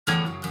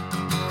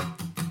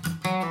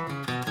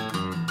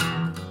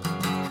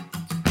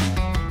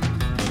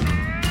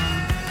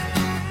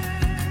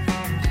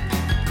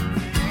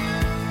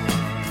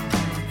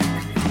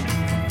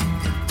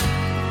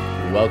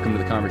Welcome to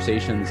the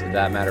Conversations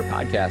That Matter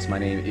podcast. My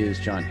name is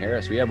John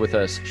Harris. We have with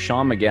us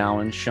Sean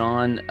McGowan.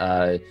 Sean,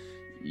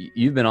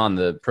 you've been on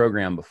the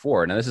program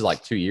before. Now, this is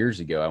like 2 years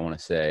ago, I want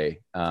to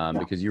say,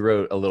 because you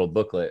wrote a little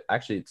booklet.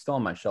 Actually, it's still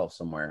on my shelf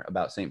somewhere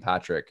about St.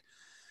 Patrick.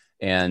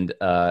 And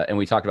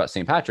we talked about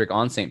St. Patrick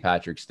on St.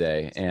 Patrick's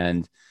Day.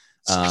 And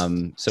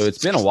so it's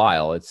been a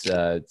while. It's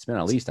been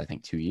at least, I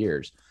think, 2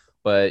 years.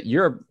 But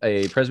you're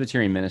a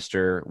Presbyterian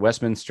minister.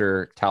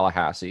 Westminster,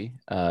 Tallahassee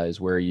is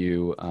where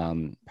you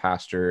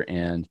pastor,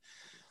 and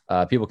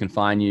people can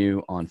find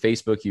you on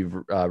Facebook. You've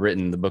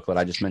written the booklet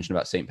I just mentioned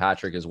about St.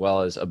 Patrick, as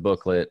well as a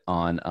booklet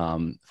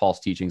on false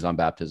teachings on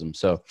baptism.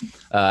 So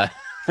I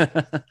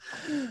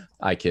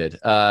kid.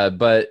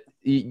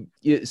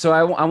 So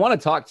I want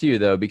to talk to you,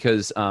 though,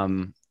 because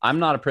I'm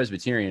not a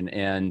Presbyterian,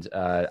 and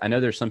I know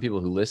there's some people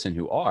who listen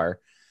who are.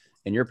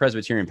 And you're a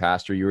Presbyterian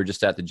pastor. You were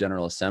just at the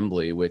General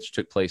Assembly, which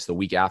took place the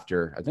week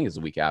after, I think it's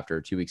the week after,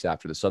 2 weeks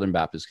after the Southern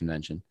Baptist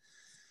Convention.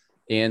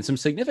 And some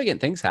significant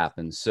things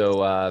happened.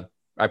 So I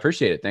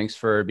appreciate it. Thanks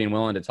for being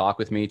willing to talk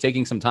with me,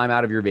 taking some time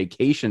out of your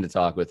vacation to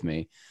talk with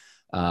me.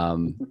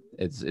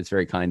 It's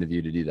very kind of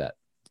you to do that.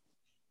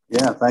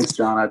 Yeah, thanks,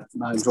 John.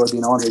 I enjoy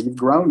being on here. You've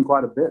grown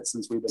quite a bit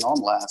since we've been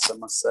on last, I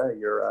must say.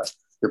 Your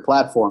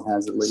platform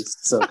has, at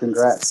least. So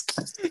congrats.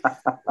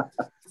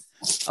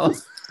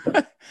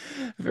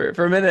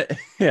 For a minute,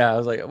 yeah, I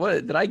was like,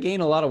 "What? Did I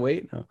gain a lot of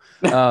weight?"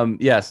 No.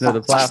 Yes, no.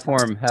 The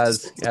platform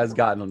has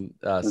gotten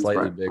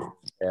slightly bigger,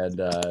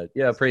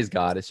 and praise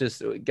God. It's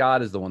just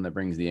God is the one that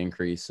brings the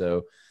increase.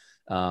 So,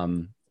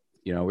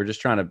 we're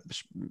just trying to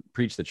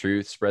preach the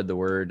truth, spread the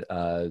word,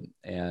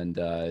 and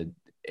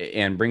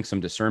bring some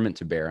discernment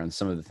to bear on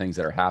some of the things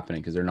that are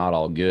happening, because they're not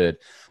all good.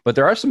 But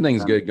there are some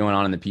things good going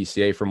on in the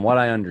PCA, from what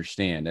I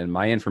understand, and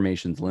my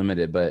information's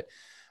limited, but.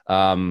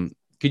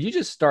 Could you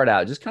just start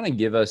out, just kind of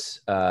give us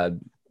the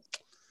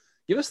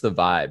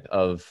vibe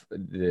of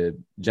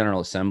the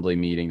General Assembly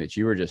meeting that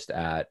you were just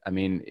at? I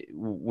mean,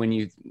 when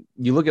you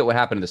look at what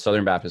happened at the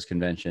Southern Baptist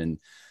Convention,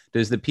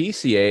 does the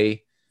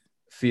PCA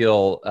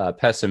feel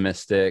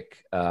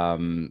pessimistic,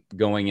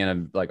 going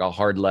in a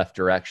hard left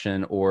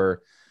direction,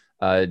 or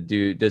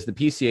does the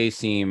PCA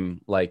seem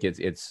like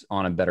it's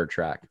on a better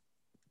track?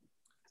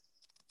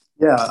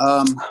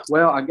 Yeah,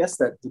 well, I guess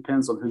that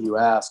depends on who you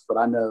ask, but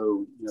I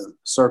know,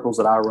 circles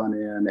that I run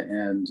in,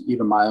 and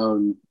even my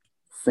own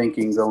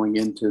thinking going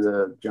into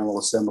the General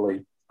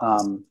Assembly.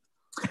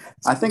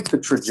 I think the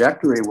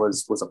trajectory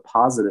was a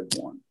positive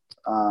one.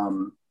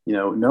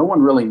 No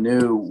one really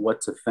knew what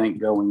to think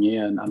going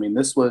in. I mean,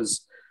 this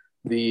was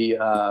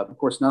of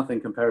course, nothing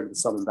compared to the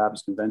Southern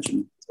Baptist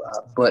Convention,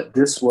 but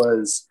this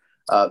was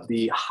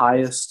the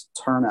highest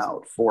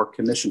turnout for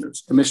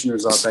commissioners.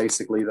 Commissioners are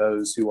basically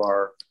those who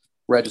are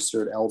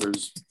registered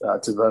elders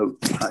to vote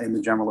in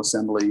the General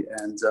Assembly,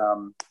 and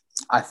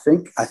I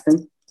think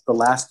the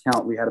last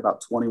count we had about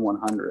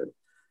 2,100,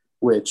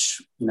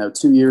 which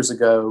 2 years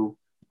ago,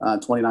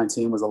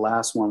 2019 was the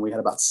last one. We had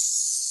about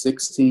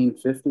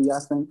 1,650, I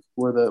think,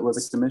 were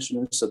the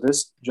commissioners. So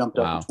this jumped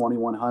up to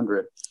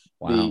 2,100,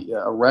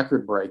 a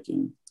record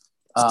breaking.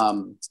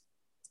 The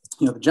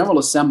General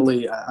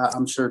Assembly,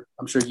 I'm sure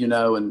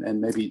and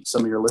maybe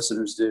some of your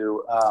listeners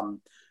do.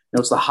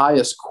 It's the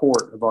highest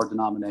court of our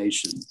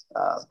denomination.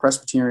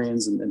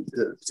 Presbyterians, and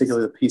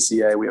particularly the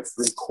PCA, we have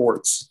 3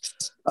 courts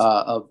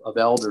of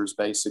elders,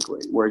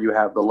 basically, where you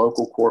have the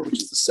local court,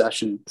 which is the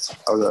session,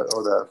 or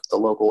the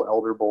local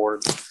elder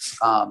board,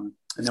 and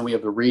then we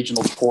have the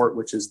regional court,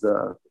 which is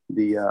the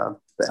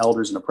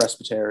elders in the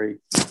presbytery,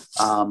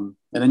 and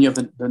then you have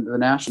the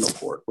national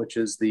court, which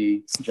is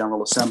the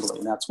General Assembly,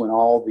 and that's when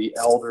all the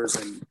elders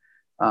and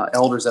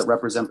elders that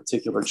represent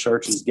particular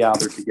churches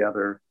gather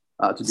together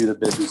to do the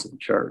business of the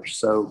church.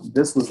 So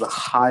this was the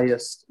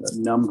highest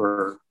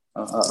number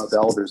of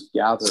elders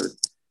gathered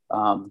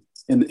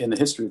in the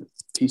history of the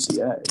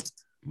PCA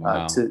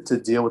to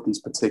deal with these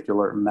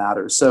particular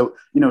matters. So,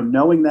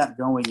 knowing that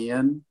going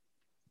in,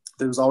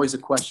 there was always a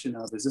question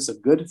of, is this a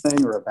good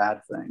thing or a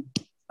bad thing?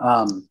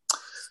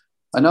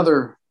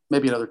 Another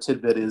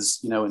tidbit is,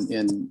 in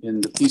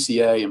the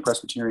PCA and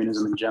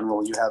Presbyterianism in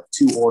general, you have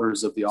 2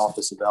 orders of the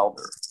office of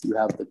elder. You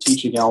have the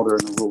teaching elder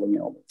and the ruling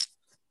elder.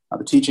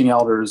 The teaching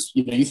elders,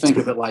 you think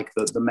of it like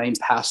the main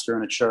pastor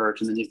in a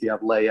church, and then if you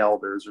have lay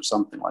elders or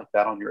something like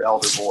that on your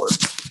elder board.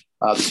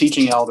 The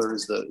teaching elder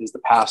is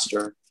the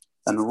pastor,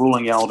 and the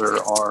ruling elder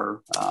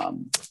are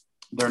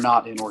they're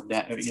not in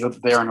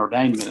they're in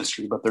ordained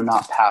ministry, but they're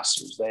not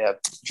pastors. They have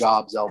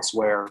jobs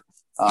elsewhere,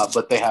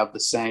 but they have the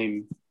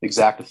same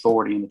exact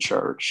authority in the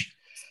church.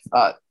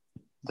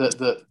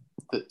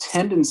 The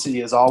tendency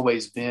has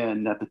always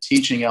been that the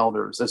teaching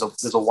elders, there's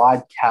a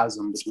wide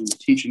chasm between the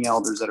teaching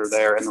elders that are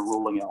there and the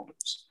ruling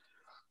elders.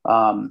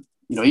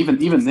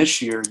 Even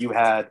this year, you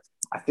had,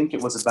 I think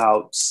it was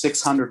about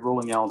 600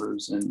 ruling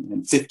elders and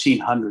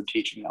 1,500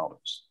 teaching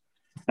elders.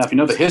 Now, if you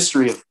know the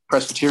history of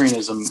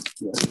Presbyterianism,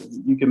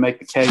 you can make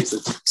the case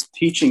that the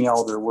teaching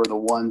elder were the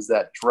ones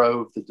that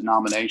drove the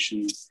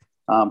denomination,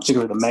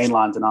 particularly the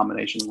mainline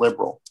denomination,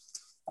 liberal.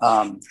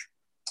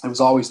 it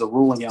was always the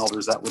ruling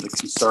elders that were the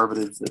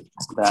conservatives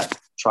that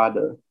tried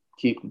to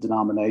keep the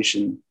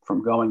denomination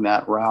from going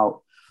that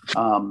route.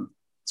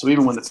 So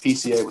even when the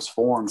PCA was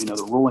formed,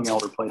 the ruling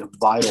elder played a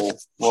vital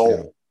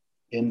role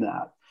in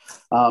that.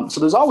 So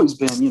there's always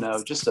been,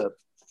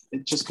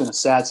 it's just been a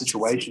sad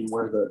situation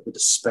where the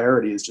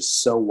disparity is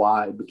just so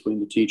wide between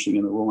the teaching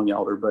and the ruling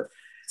elder. But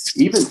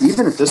even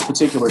at this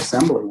particular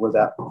assembly where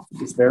that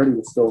disparity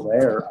was still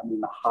there, I mean,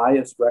 the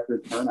highest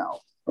record turnout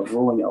of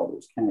ruling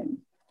elders came.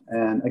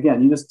 And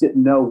again, you just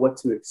didn't know what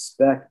to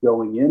expect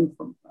going in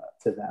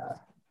to that.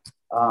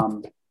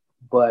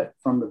 But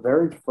from the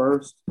very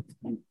first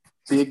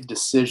big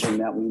decision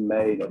that we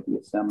made at the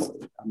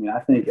assembly, I mean, I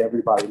think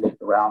everybody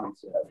looked around and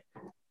said,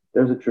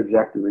 there's a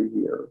trajectory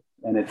here,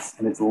 and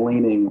it's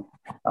leaning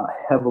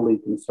heavily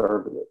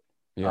conservative.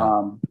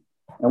 Yeah.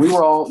 And we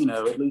were all,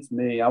 at least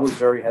me, I was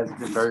very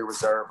hesitant, very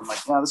reserved. I'm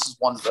like, this is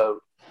one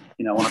vote,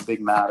 on a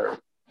big matter.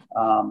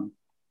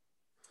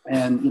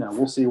 And,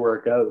 we'll see where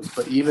it goes.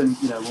 But even,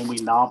 when we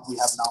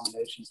have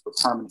nominations for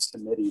permanent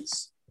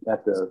committees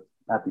at the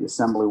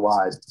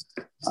assembly-wide,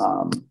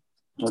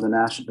 or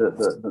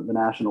the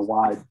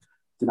national-wide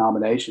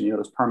denomination,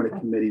 there's permanent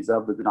committees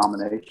of the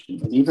denomination.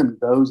 And even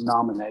those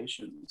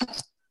nominations,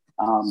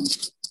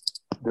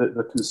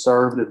 the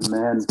conservative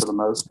men, for the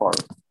most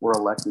part, were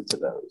elected to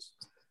those.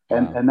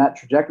 And that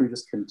trajectory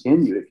just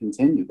continued. It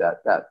continued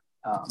that.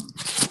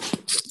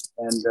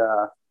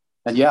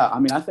 And yeah, I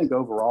mean, I think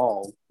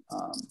overall,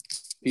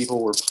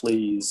 people were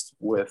pleased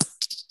with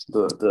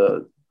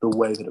the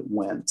way that it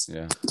went.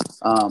 Yeah.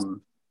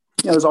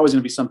 There's always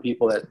going to be some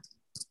people that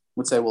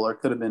would say, well, there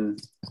could have been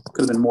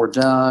more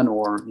done,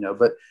 or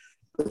but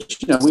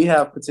we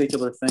have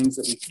particular things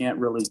that we can't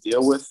really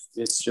deal with.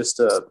 It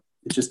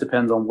just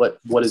depends on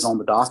what is on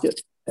the docket,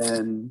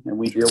 and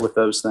we deal with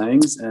those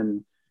things.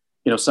 And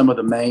some of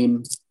the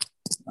main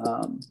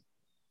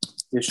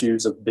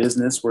issues of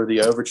business were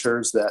the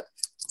overtures that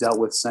dealt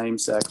with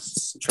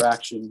same-sex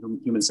attraction,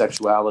 human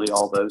sexuality,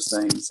 all those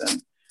things.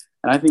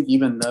 And I think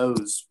even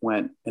those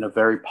went in a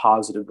very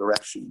positive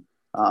direction.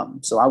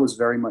 So I was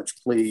very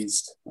much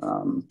pleased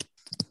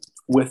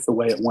with the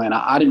way it went.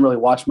 I didn't really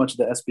watch much of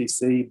the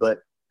SBC, but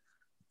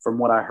from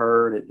what I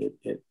heard,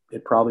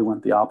 it probably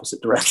went the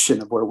opposite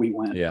direction of where we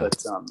went. Yeah.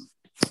 But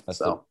That's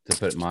to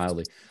put it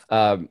mildly.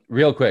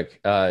 Real quick,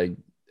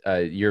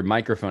 your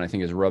microphone, I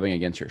think, is rubbing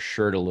against your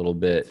shirt a little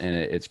bit, and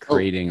it's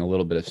creating a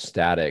little bit of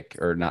static,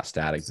 or not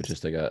static, but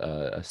just like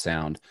a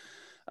sound.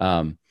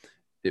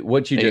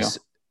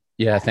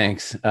 Yeah,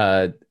 thanks.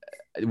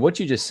 What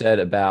you just said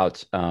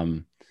about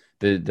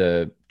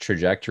the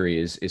trajectory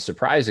is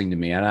surprising to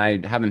me, and I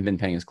haven't been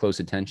paying as close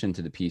attention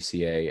to the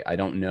PCA. I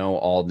don't know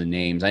all the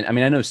names. I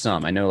mean, I know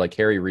some. I know like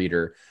Harry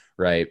Reeder,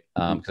 right?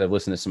 Because I've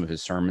listened to some of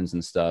his sermons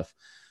and stuff.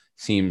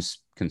 Seems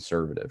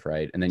conservative,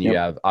 right? And then you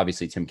have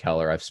obviously Tim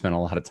Keller. I've spent a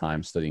lot of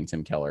time studying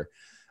Tim Keller,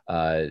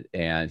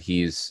 and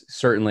he's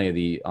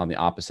certainly on the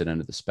opposite end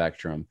of the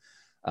spectrum.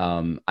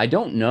 I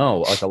don't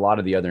know like a lot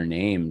of the other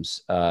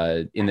names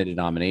in the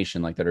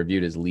denomination, like that are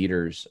viewed as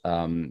leaders.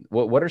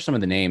 What are some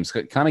of the names?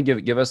 Kind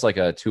of give us like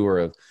a tour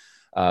of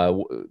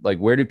like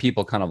where do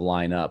people kind of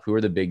line up? Who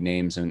are the big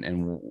names,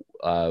 and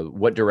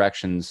what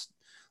directions,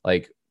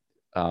 like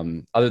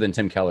other than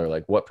Tim Keller,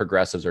 like what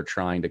progressives are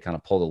trying to kind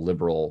of pull the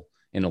liberal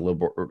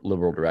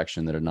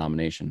direction, the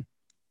denomination?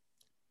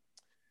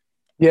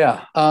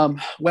 Yeah.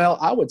 Well,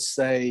 I would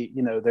say,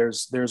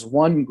 there's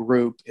one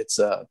group.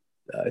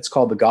 It's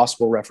called the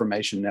Gospel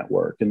Reformation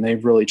Network, and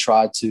they've really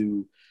tried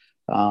to,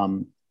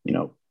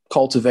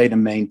 cultivate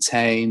and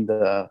maintain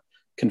the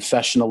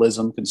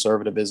confessionalism,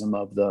 conservatism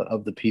of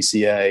the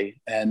PCA,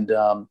 and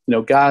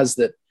guys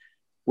that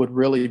would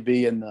really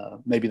be in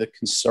maybe the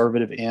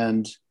conservative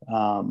end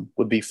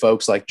would be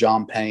folks like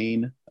John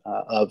Payne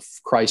of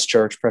Christ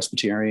Church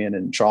Presbyterian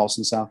in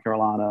Charleston, South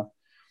Carolina.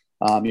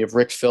 You have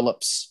Rick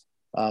Phillips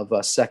of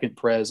Second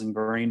Pres in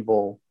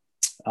Greenville.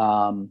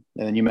 And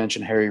then you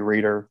mentioned Harry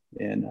Reeder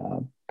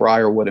in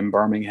Briarwood in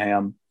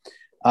Birmingham.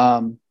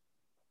 And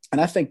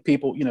I think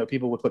people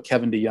would put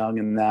Kevin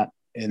DeYoung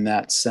in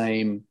that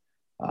same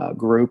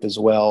group as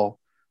well.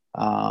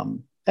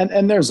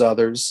 And there's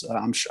others.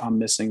 I'm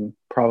missing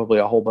probably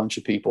a whole bunch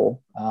of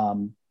people.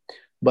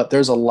 But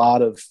there's a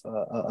lot of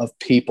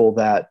people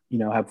that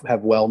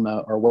have well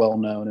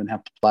known and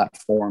have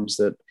platforms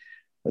that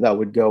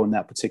would go in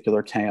that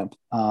particular camp,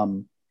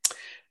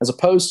 as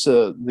opposed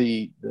to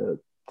the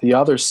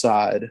other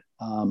side,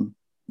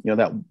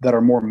 that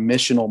are more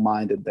missional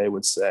minded, they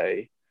would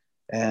say,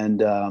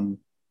 and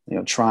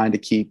trying to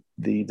keep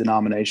the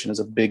denomination as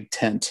a big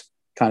tent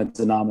kind of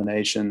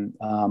denomination.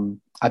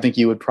 I think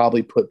you would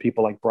probably put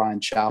people like Brian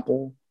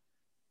Chappell,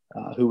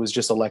 who was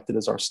just elected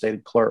as our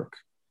stated clerk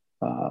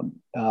of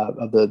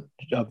the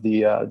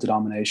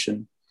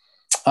denomination.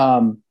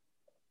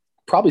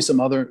 Probably some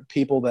other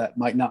people that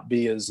might not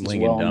be as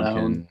well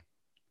known.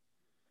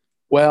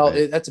 Well,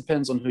 right. That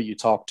depends on who you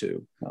talk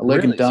to.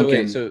 Ligon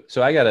Duncan.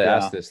 So I got to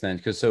ask this then,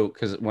 because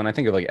when I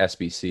think of like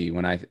SBC,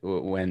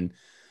 when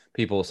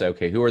people will say,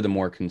 okay, who are the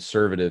more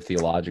conservative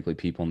theologically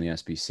people in the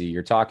SBC?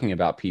 You're talking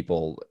about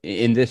people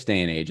in this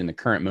day and age, in the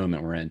current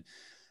moment we're in,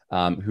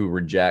 who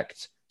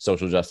reject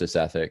social justice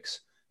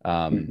ethics,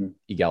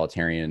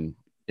 egalitarianism.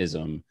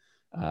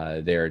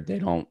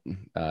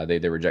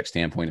 They reject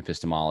standpoint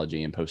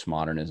epistemology and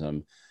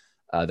postmodernism.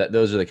 That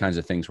those are the kinds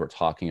of things we're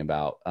talking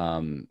about,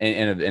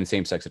 and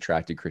same-sex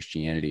attracted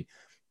Christianity.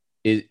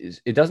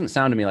 It doesn't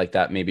sound to me like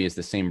that maybe is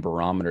the same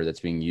barometer that's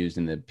being used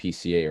in the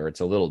PCA, or it's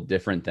a little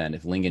different than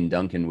if Ligon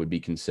Duncan would be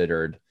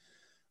considered,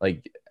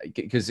 like,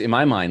 because in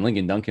my mind,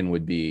 Ligon Duncan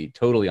would be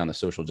totally on the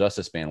social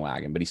justice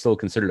bandwagon, but he's still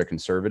considered a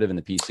conservative in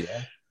the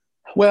PCA.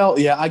 Well,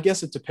 yeah, I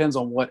guess it depends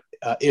on what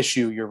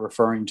issue you're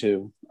referring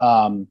to.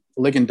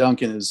 Ligon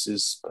Duncan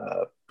is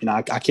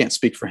I can't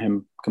speak for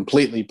him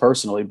completely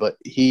personally, but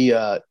he's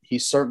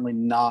certainly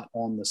not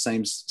on the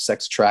same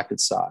sex attracted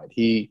side.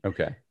 He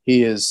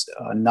is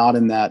not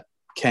in that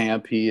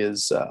camp. He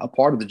is a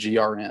part of the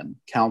GRN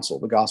Council,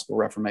 the Gospel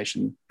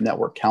Reformation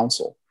Network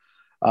Council.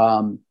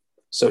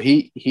 So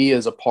he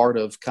is a part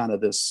of kind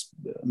of this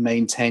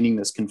maintaining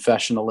this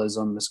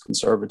confessionalism, this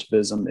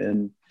conservatism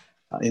in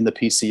the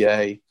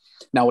PCA.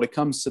 Now, when it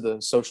comes to the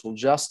social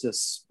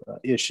justice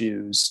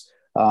issues,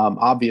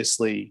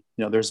 obviously,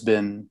 there's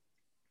been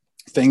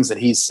things that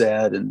he's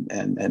said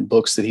and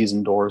books that he's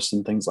endorsed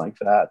and things like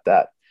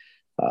that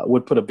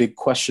would put a big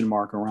question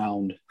mark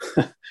around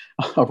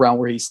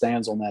where he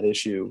stands on that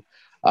issue.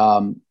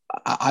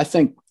 I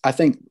think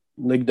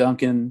Lig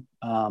Duncan,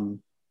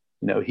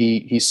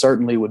 he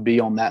certainly would be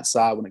on that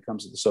side when it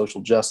comes to the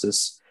social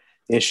justice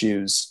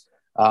issues.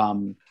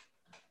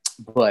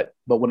 But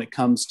when it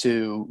comes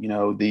to,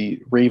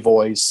 the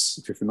revoice,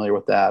 if you're familiar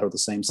with that, or the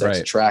same-sex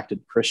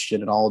attracted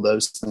Christian and all of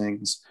those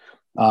things,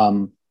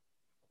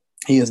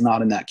 he is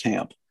not in that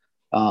camp.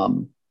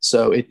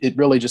 So it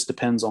really just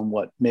depends on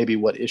what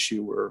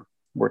issue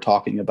we're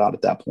talking about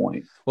at that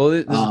point. Well,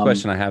 this is a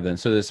question I have then.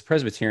 So this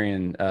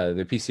Presbyterian,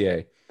 the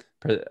PCA,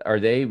 are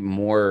they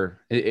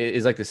more,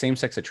 is like the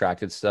same-sex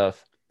attracted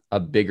stuff a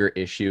bigger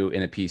issue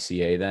in a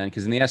PCA then?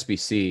 Because in the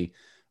SBC,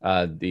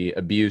 the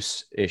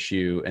abuse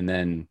issue, and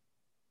then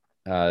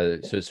so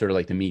it's sort of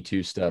like the Me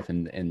Too stuff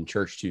and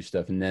Church Too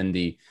stuff, and then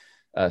the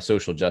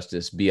social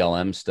justice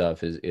BLM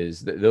stuff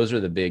is those are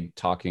the big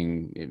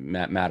talking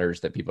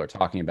matters that people are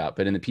talking about.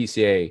 But in the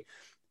PCA,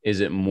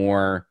 is it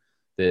more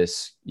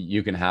this,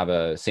 you can have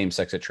a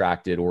same-sex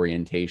attracted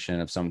orientation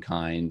of some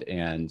kind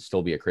and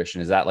still be a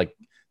Christian? Is that like,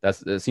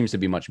 that seems to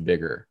be much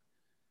bigger?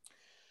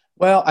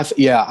 Well, I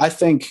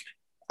think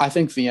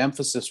the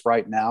emphasis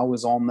right now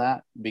is on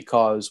that,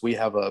 because we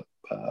have a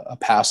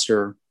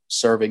pastor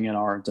serving in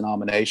our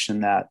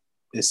denomination that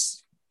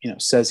is,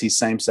 says he's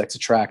same-sex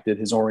attracted.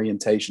 His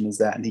orientation is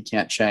that, and he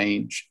can't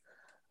change.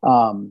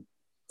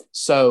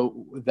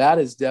 So that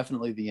is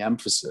definitely the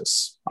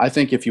emphasis. I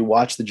think if you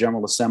watch the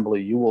General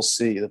Assembly, you will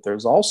see that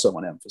there's also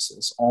an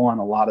emphasis on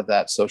a lot of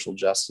that social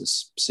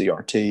justice,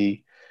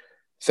 CRT,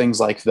 things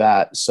like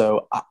that.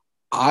 So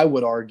I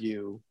would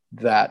argue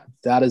that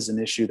is an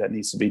issue that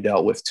needs to be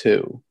dealt with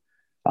too.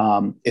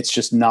 It's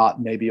just not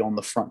maybe on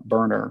the front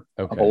burner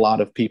of a lot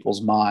of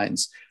people's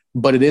minds,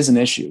 but it is an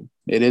issue.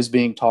 It is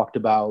being talked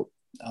about.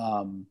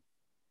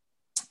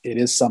 It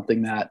is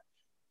something that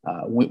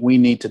we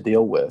need to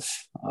deal with.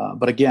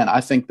 But again,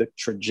 I think the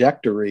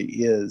trajectory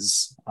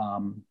is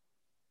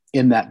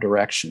in that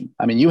direction.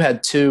 I mean, you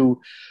had the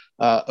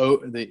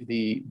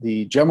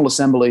General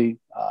Assembly,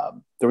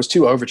 there was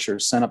 2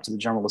 overtures sent up to the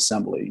General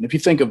Assembly. And if you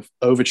think of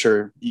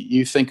overture,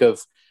 you think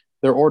of,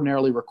 they're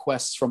ordinarily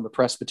requests from the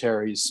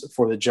presbyteries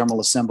for the General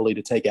Assembly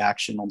to take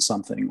action on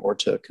something or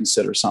to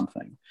consider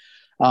something.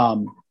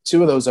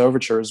 2 of those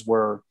overtures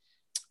were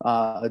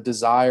a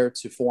desire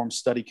to form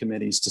study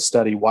committees to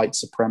study white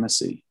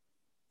supremacy.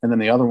 And then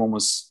the other one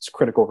was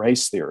critical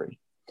race theory.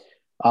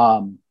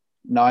 Now,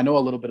 I know a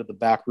little bit of the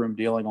backroom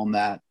dealing on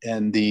that,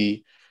 and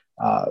the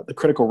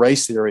critical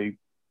race theory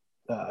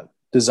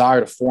desire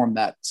to form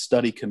that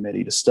study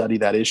committee to study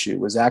that issue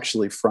was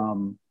actually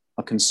from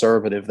a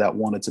conservative that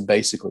wanted to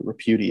basically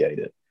repudiate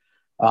it.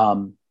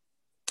 But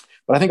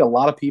I think a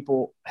lot of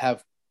people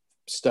have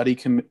study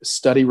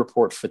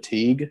report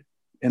fatigue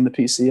in the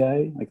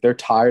PCA. Like, they're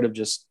tired of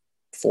just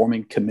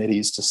forming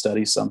committees to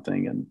study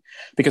something, and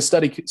because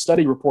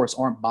study reports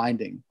aren't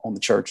binding on the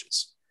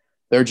churches.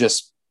 They're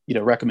just,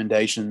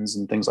 recommendations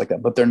and things like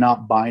that, but they're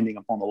not binding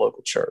upon the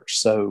local church.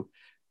 So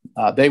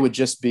they would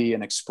just be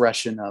an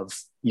expression of,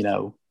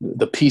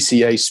 the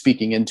PCA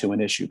speaking into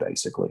an issue,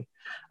 basically.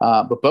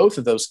 But both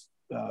of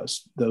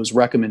those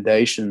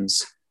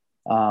recommendations,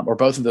 or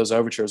both of those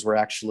overtures, were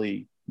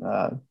actually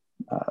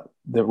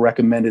they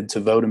recommended to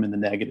vote them in the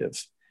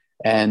negative,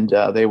 and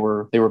they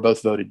were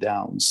both voted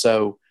down.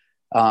 So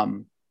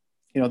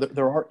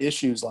there are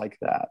issues like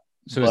that.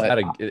 So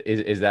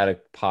is that a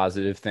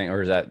positive thing,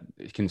 or is that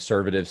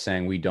conservative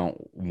saying we don't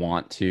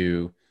want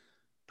to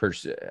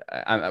pursue?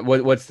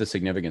 What's the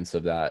significance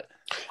of that?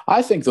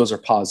 I think those are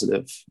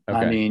positive. Okay.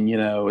 I mean,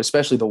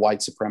 especially the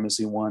white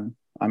supremacy one.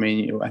 I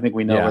mean, I think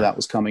we know where that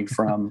was coming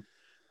from.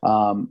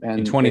 And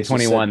in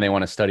 2021, they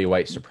want to study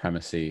white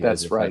supremacy.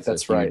 That's right.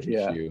 That's right.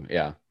 Yeah. Issue.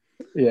 Yeah.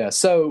 Yeah.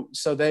 So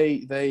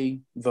they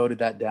voted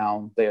that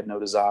down. They had no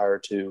desire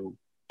to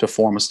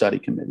form a study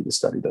committee to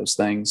study those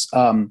things.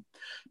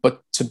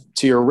 But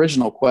to your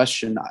original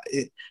question,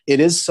 it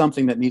is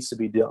something that needs to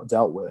be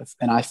dealt with.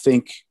 And I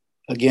think,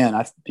 again,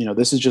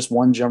 this is just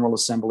one General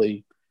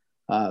Assembly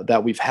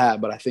that we've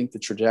had, but I think the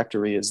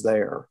trajectory is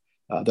there,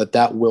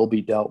 that will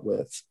be dealt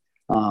with.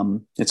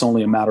 It's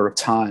only a matter of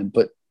time.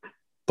 But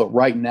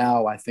right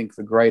now, I think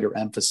the greater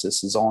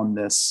emphasis is on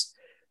this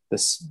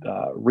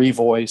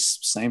revoice,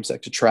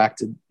 same-sex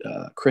attracted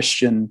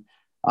Christian,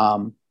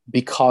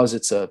 because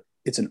it's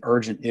an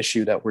urgent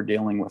issue that we're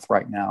dealing with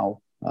right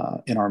now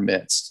in our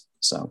midst.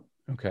 So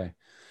okay.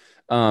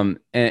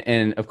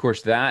 And of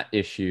course, that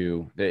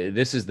issue,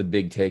 this is the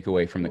big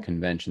takeaway from the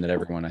convention that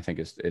everyone, I think,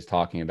 is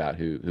talking about,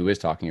 who is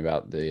talking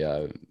about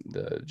the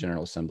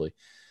General Assembly.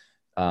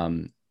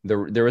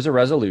 There was a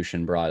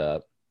resolution brought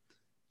up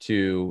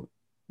to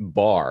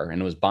bar,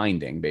 and it was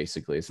binding,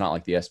 basically. It's not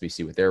like the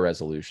SBC with their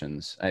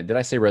resolutions. Did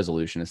I say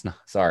resolution? It's not,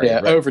 sorry. Yeah,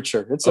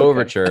 overture. It's okay.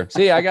 Overture.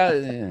 See, I got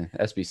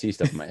SBC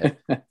stuff in my head.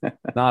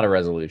 Not a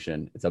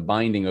resolution. It's a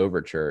binding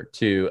overture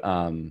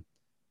to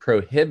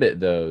prohibit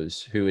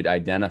those who would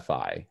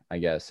identify, I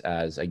guess,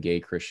 as a gay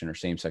Christian or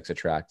same-sex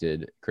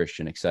attracted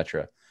Christian,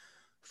 etc.,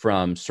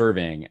 from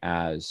serving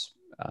as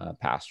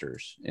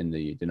pastors in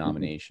the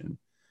denomination. Mm-hmm.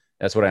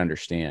 That's what I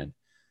understand.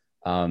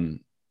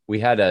 We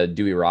had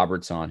Dewey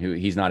Roberts on, who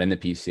he's not in the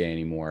PCA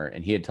anymore,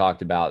 and he had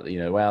talked about,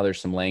 well,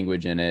 there's some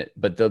language in it,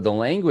 but the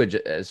language,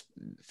 as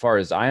far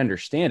as I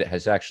understand it,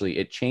 has actually,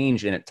 it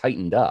changed and it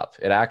tightened up.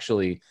 It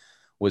actually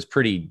was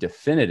pretty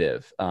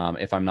definitive,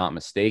 if I'm not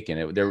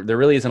mistaken. There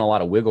really isn't a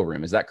lot of wiggle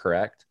room. Is that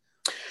correct?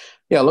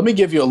 Yeah, let me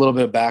give you a little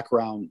bit of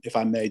background, if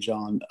I may,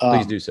 John.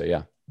 Please do so,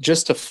 yeah.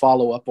 Just to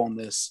follow up on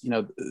this,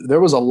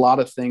 there was a lot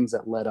of things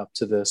that led up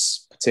to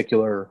this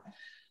particular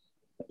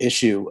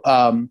issue.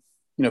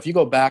 If you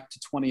go back to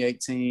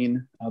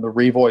 2018, the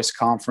Revoice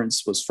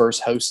Conference was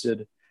first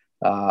hosted,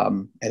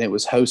 and it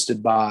was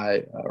hosted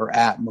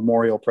at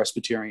Memorial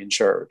Presbyterian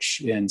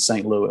Church in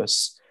St.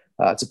 Louis.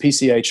 It's a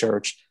PCA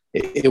church.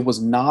 It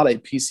was not a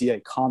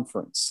PCA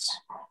conference,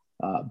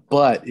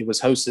 but it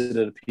was hosted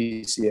at a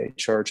PCA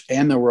church,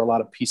 and there were a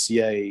lot of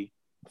PCA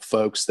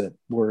folks that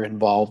were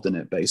involved in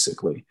it,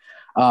 basically.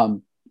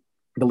 The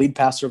lead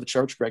pastor of the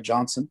church, Greg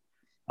Johnson,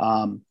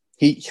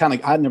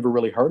 I'd never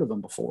really heard of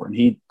him before, and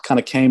he kind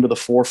of came to the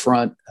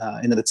forefront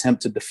in an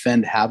attempt to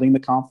defend having the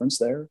conference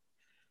there.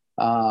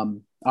 I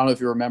don't know if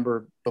you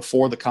remember,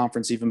 before the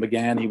conference even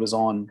began, he was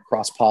on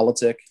Cross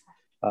Politic,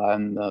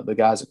 and the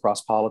guys at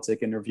Cross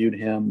Politic interviewed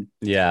him.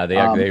 Yeah, they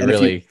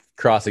really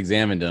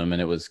cross-examined him,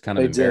 and it was kind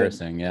of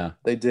embarrassing. Yeah,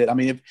 they did. I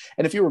mean,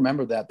 if you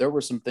remember that, there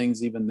were some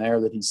things even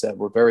there that he said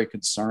were very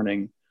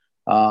concerning.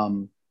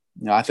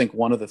 I think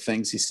one of the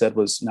things he said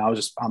was,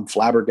 I'm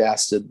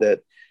flabbergasted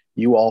that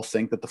you all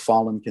think that the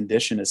fallen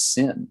condition is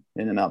sin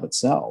in and of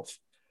itself,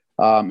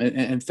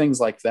 and things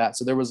like that.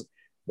 So there was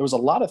a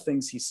lot of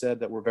things he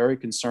said that were very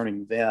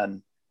concerning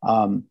then,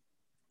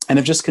 and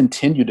have just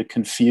continued to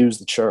confuse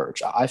the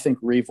church. I think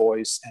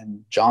Revoice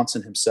and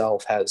Johnson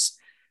himself has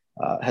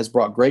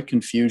brought great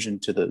confusion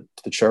to the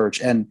church,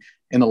 and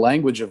in the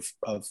language of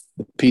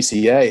the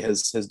PCA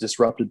has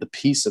disrupted the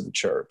peace of the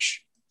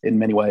church in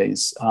many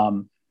ways.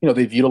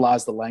 They've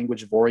utilized the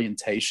language of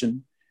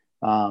orientation.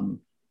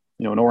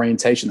 An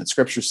orientation that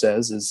Scripture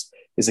says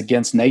is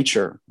against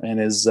nature and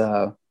is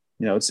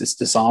it's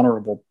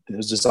dishonorable.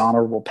 There's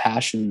dishonorable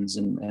passions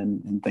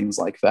and things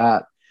like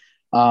that.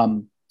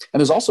 And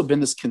there's also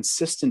been this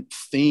consistent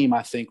theme,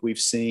 I think we've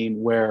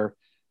seen, where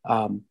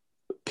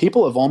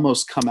people have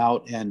almost come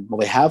out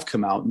they have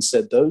come out and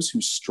said those who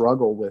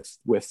struggle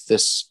with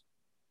this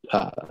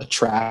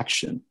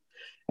attraction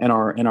and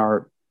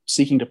are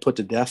seeking to put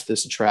to death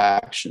this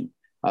attraction,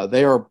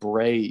 they are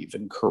brave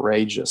and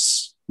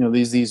courageous.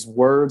 These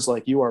words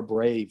like, you are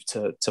brave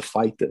to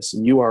fight this,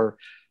 and you are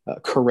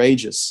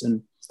courageous.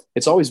 And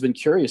it's always been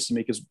curious to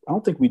me, because I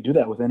don't think we do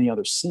that with any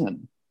other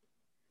sin.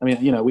 I mean,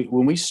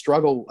 when we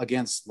struggle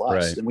against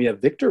lust, right, and we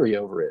have victory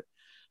over it,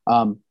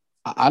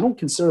 I don't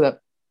consider that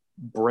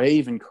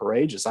brave and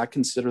courageous. I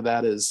consider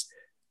that as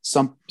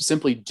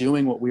simply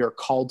doing what we are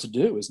called to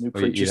do as new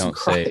creatures in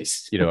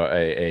Christ. Say,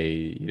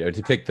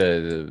 to pick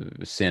the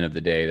sin of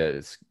the day that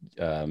is,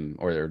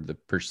 or the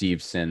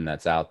perceived sin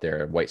that's out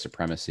there, white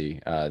supremacy,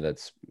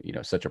 that's,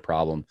 such a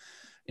problem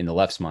in the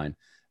left's mind.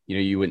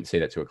 You wouldn't say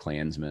that to a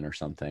Klansman or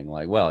something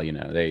like, well,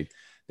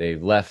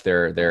 they've left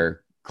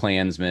their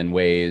Klansman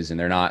ways and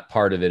they're not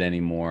part of it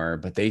anymore,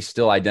 but they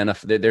still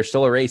identify, they're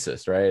still a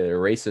racist, right?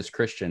 They're a racist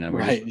Christian, and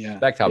we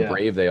respect how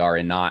brave they are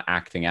in not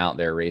acting out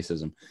their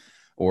racism.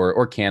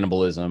 Or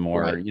cannibalism,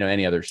 or right,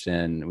 any other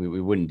sin,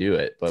 we wouldn't do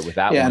it. But with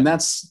that one, and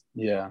that's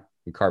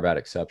we carve out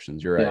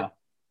exceptions. You're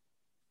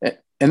right,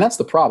 and that's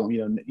the problem.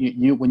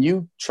 You when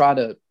you try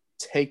to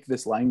take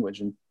this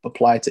language and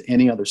apply it to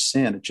any other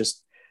sin, it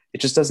just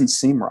doesn't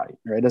seem right,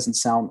 or it doesn't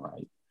sound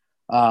right.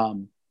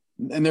 And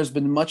there's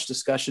been much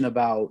discussion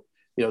about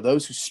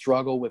those who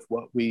struggle with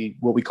what we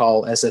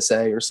call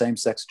SSA or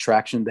same-sex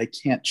attraction, they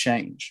can't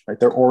change, right?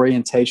 Their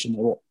orientation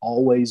will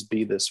always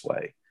be this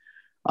way.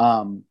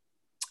 And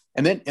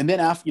then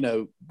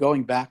after,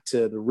 going back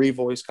to the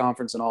Revoice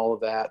conference and all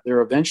of that,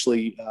 there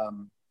eventually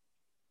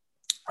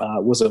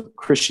was a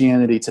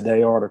Christianity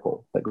Today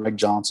article that Greg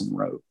Johnson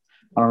wrote.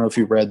 I don't know if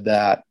you read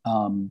that,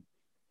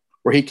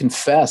 where he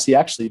confessed. He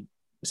actually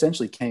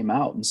essentially came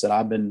out and said,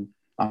 I'm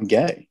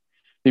gay.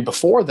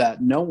 Before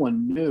that, no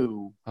one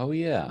knew. Oh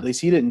yeah. At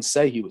least he didn't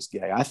say he was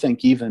gay. I think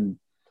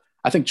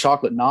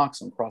Chocolate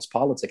Knox on Cross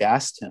Politic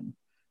asked him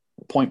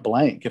point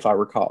blank, if I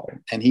recall,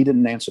 and he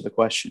didn't answer the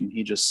question.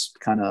 He just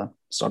kind of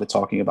started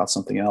talking about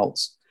something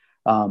else.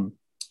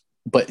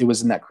 But it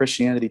was in that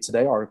Christianity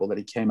Today article that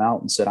he came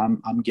out and said,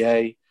 I'm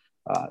gay.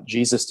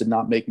 Jesus did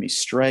not make me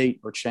straight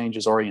or change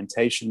his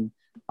orientation.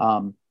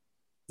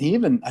 He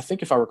even, I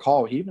think if I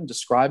recall, he even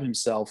described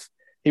himself.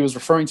 He was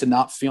referring to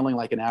not feeling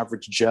like an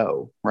average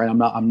Joe, right?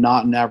 I'm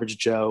not an average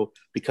Joe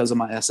because of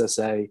my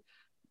SSA.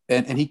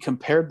 And he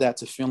compared that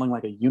to feeling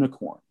like a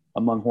unicorn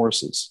among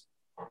horses.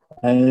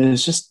 And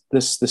it's just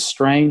this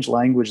strange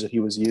language that he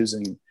was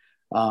using.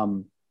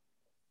 And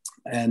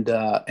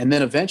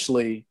then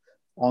eventually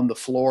on the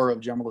floor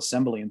of General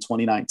Assembly in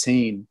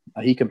 2019,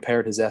 he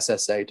compared his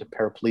SSA to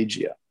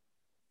paraplegia.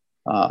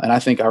 And I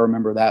think I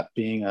remember that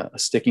being a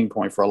sticking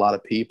point for a lot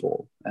of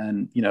people.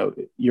 And,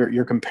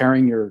 you're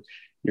comparing your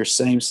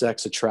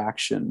same-sex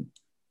attraction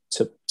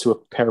to a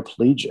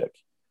paraplegic,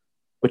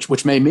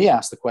 which made me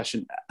ask the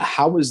question,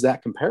 how is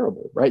that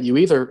comparable, right? You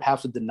either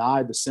have to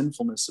deny the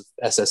sinfulness of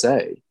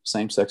SSA,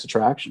 same-sex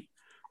attraction,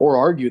 or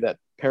argue that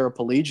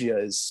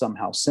paraplegia is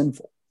somehow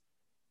sinful.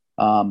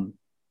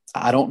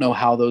 I don't know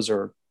how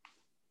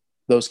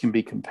those can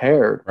be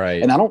compared.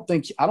 Right. And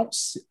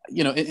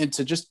and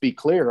to just be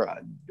clear,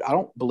 I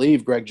don't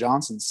believe Greg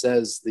Johnson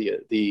says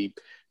the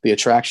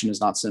attraction is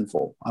not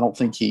sinful. I don't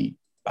think he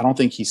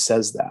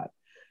says that.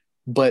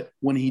 But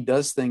when he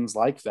does things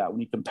like that,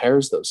 when he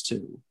compares those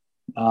two,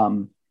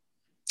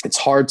 it's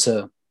hard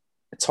to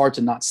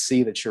not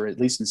see that you're at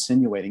least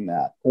insinuating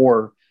that,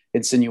 or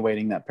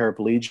insinuating that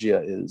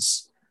paraplegia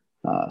is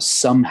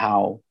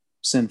somehow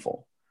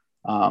sinful.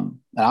 And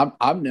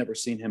I've never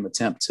seen him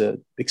attempt to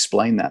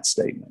explain that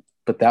statement,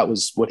 but that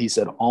was what he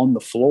said on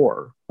the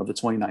floor of the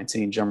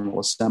 2019 General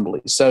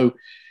Assembly. So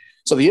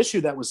the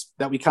issue that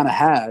we kind of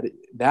had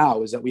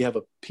now is that we have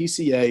a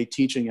PCA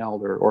teaching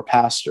elder or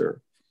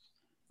pastor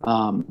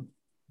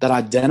that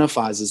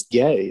identifies as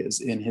gay as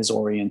in his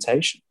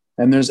orientation.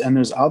 And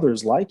there's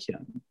others like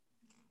him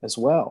as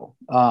well.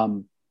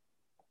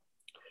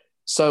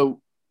 So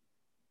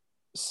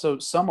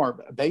some are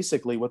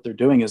basically, what they're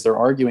doing is they're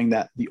arguing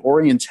that the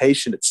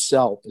orientation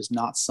itself is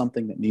not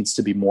something that needs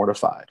to be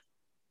mortified,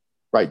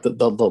 right? The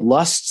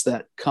lusts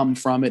that come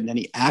from it and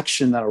any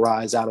action that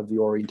arise out of the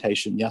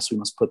orientation, yes, we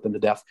must put them to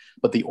death,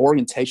 but the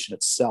orientation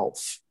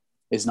itself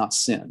is not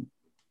sin.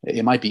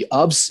 It might be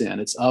of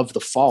sin. It's of the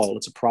fall.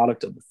 It's a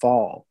product of the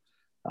fall,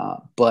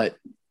 but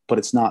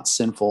it's not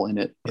sinful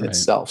in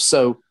itself.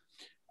 So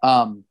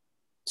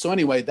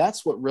anyway,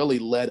 that's what really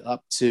led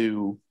up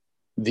to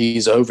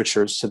these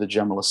overtures to the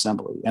General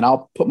Assembly. And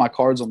I'll put my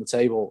cards on the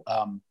table.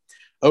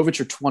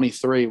 Overture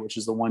 23, which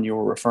is the one you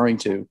were referring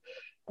to,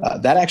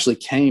 that actually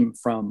came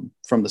from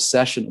the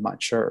session of my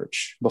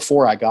church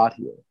before I got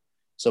here.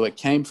 So it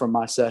came from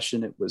my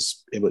session. It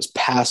was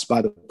passed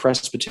by the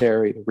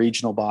presbytery, the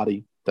regional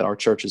body that our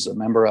church is a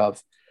member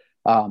of.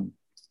 And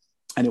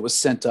it was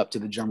sent up to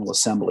the General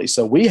Assembly.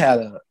 So we had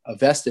a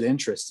vested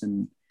interest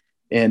in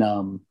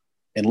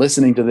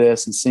listening to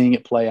this and seeing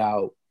it play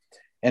out.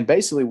 And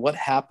basically what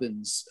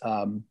happens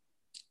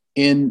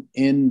in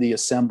the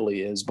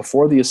assembly is,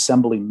 before the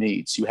assembly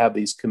meets, you have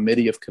these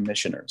committee of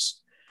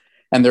commissioners.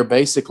 And they're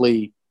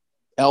basically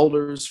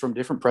elders from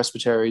different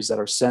presbyteries that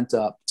are sent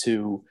up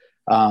to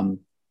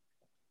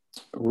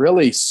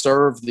really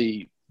serve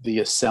the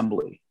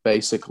assembly,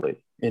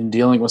 basically, in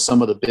dealing with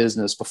some of the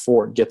business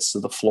before it gets to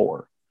the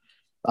floor.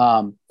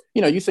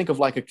 You think of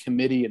like a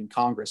committee in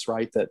Congress,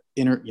 right? That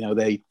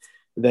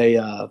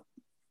they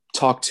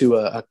talk to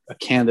a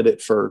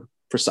candidate for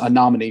a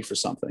nominee for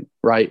something,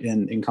 right?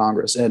 In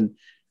Congress, and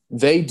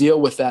they deal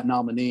with that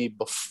nominee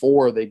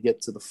before they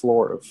get to the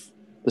floor of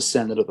the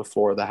Senate or the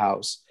floor of the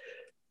House.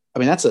 I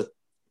mean, that's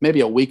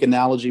maybe a weak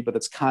analogy, but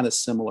it's kind of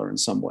similar in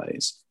some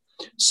ways.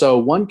 So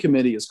one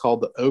committee is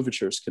called the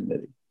Overtures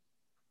Committee.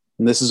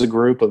 And this is a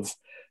group of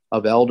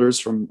elders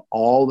from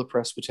all the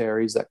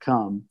presbyteries that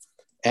come,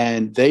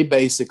 and they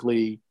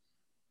basically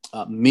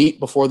meet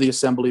before the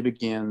assembly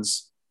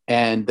begins,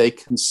 and they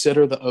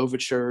consider the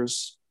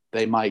overtures.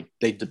 They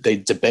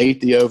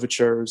debate the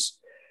overtures.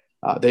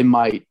 They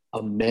might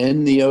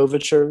amend the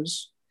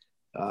overtures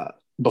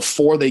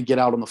before they get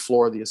out on the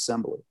floor of the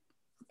assembly.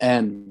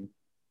 And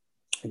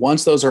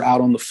once those are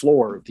out on the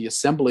floor, the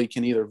assembly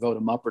can either vote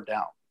them up or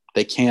down.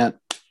 They can't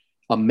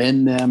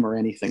amend them or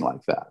anything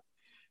like that.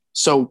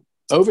 So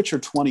Overture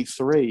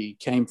 23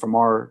 came from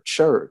our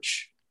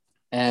church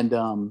and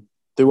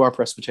through our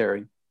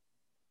presbytery.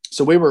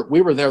 So we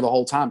were there the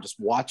whole time, just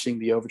watching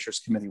the Overtures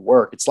Committee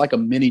work. It's like a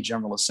mini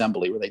General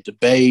Assembly where they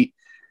debate,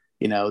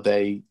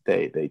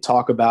 they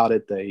talk about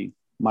it, they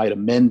might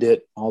amend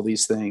it, all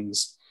these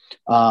things.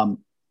 And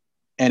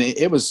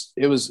it was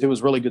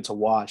really good to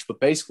watch. But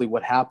basically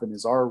what happened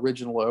is our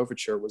original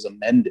overture was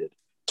amended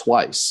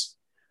twice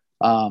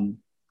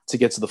to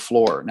get to the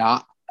floor.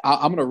 Now,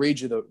 I'm going to read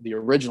you the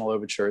original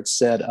overture. It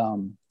said,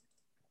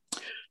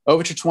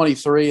 Overture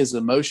 23 is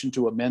a motion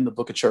to amend the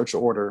Book of Church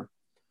Order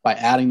by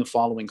adding the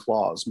following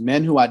clause.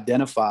 Men who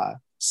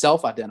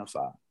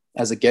self-identify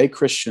as a gay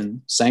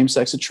Christian,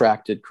 same-sex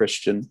attracted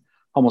Christian,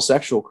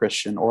 homosexual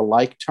Christian, or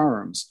like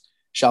terms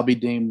shall be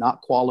deemed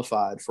not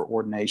qualified for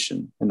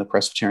ordination in the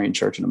Presbyterian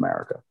Church in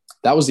America.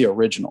 That was the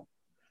original.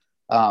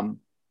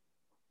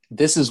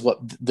 This is what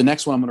the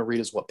next one I'm going to read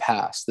is what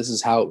passed. This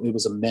is how it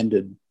was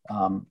amended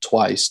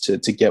twice to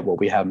get what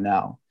we have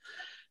now.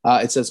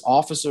 It says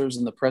officers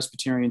in the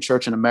Presbyterian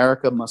Church in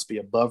America must be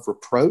above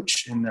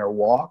reproach in their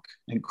walk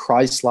and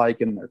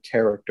Christ-like in their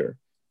character.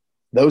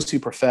 Those who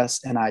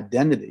profess an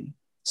identity,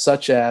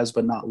 such as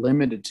but not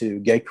limited to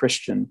gay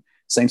Christian,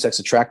 same-sex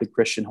attracted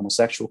Christian,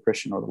 homosexual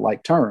Christian, or the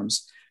like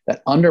terms,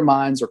 that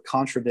undermines or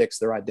contradicts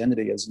their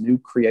identity as new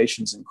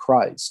creations in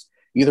Christ,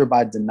 either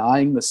by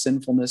denying the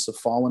sinfulness of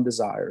fallen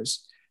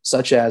desires,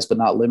 such as but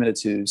not limited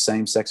to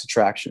same-sex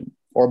attraction,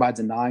 or by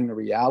denying the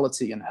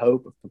reality and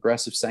hope of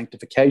progressive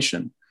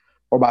sanctification,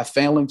 or by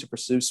failing to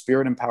pursue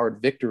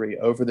spirit-empowered victory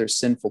over their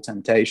sinful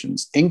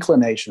temptations,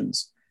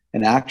 inclinations,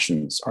 and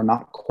actions are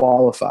not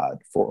qualified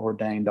for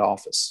ordained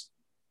office.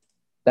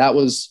 That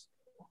was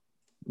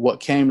what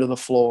came to the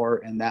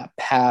floor, and that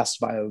passed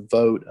by a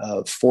vote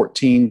of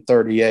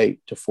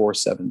 1438 to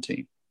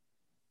 417.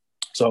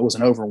 So it was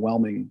an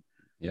overwhelming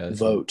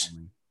vote.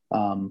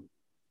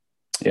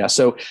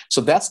 So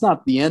that's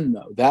not the end,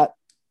 though. That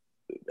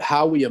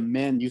how we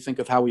amend, you think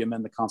of how we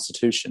amend the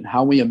Constitution,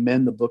 how we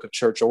amend the Book of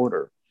Church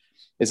Order,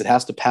 is it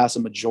has to pass a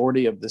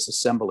majority of this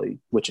assembly,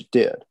 which it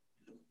did.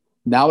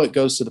 Now it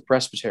goes to the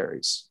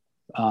presbyteries.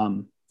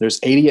 There's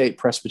 88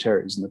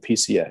 presbyteries in the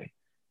PCA.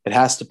 It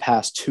has to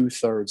pass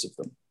 2/3 of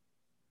them.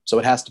 So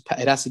it has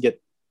to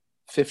get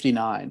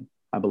 59,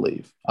 I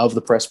believe, of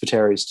the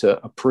presbyteries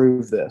to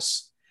approve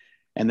this.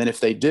 And then if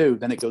they do,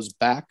 then it goes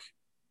back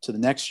to the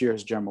next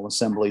year's General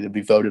Assembly to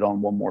be voted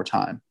on one more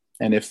time.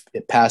 And if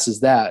it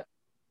passes that,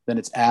 then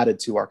it's added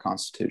to our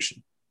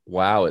Constitution.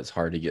 Wow, it's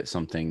hard to get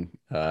something.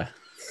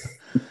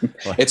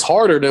 It's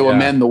harder to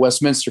amend the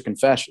Westminster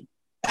Confession.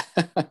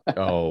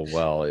 Oh,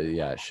 well,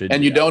 yeah, it should.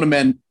 And you don't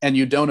amend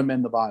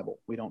the Bible.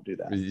 We don't do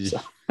that.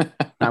 So.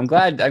 I'm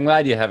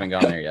glad you haven't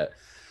gone there yet.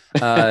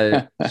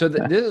 So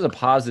this is a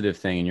positive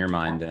thing in your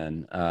mind,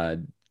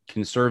 then.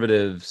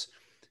 Conservatives,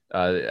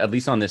 at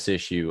least on this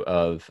issue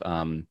of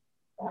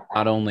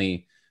not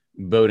only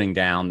voting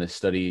down the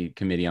study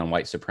committee on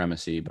white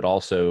supremacy, but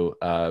also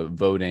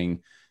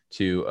voting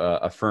to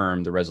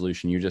affirm the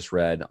resolution you just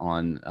read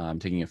on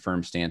taking a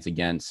firm stance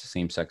against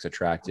same-sex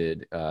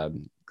attracted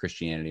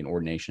Christianity and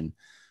ordination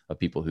of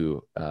people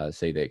who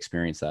say they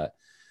experience that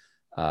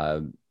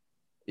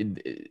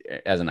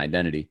as an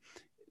identity.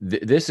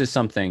 This is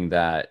something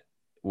that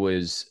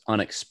was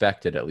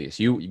unexpected, at least.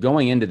 You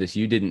going into this,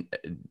 you didn't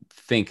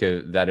think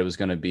that it was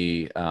going to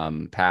be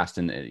passed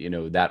in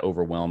that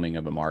overwhelming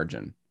of a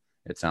margin.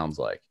 It sounds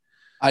like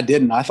I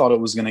didn't. I thought it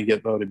was going to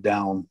get voted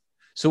down.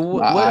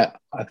 So I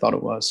thought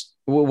it was.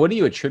 What do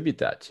you attribute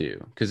that to?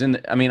 Because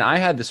I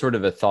had this sort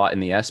of a thought in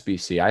the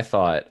SBC. I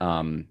thought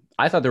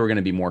there were going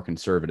to be more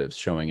conservatives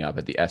showing up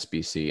at the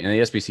SBC, and the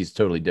SBC is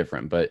totally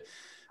different. But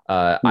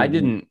I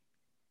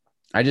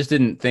just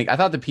didn't think. I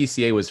thought the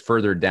PCA was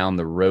further down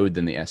the road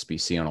than the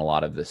SBC on a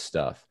lot of this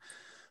stuff.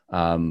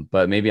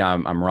 But maybe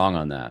I'm wrong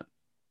on that.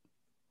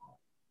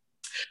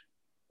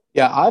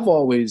 Yeah, I've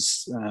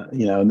always,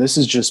 and this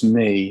is just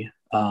me.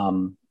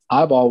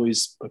 I've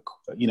always,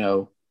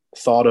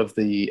 thought of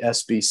the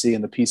SBC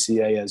and the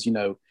PCA as,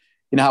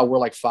 how we're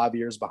like 5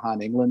 years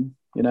behind England,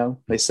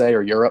 they say,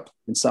 or Europe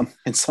in some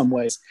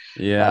ways.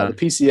 Yeah. The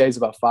PCA is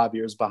about 5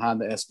 years behind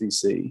the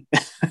SBC.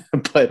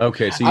 But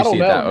okay, so you see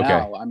that. Okay.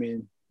 Now. I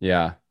mean,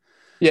 yeah.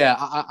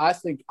 I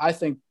think,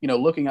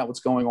 looking at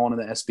what's going on in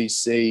the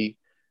SBC,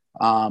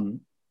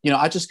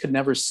 I just could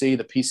never see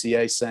the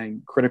PCA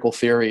saying critical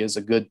theory is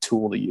a good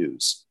tool to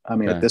use. I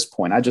mean, at this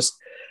point, I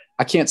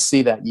can't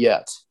see that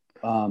yet.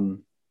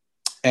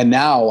 And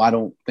now I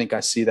don't think I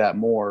see that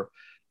more.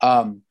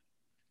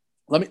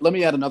 Let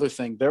me add another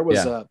thing. There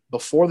was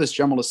before this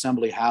General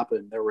Assembly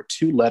happened, there were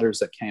 2 letters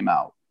that came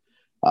out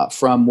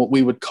from what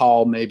we would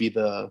call maybe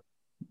the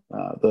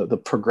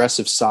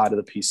progressive side of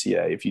the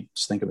PCA, if you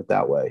just think of it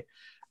that way.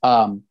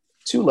 2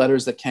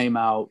 letters that came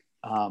out,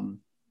 and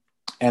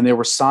they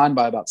were signed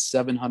by about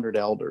 700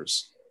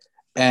 elders.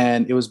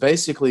 And it was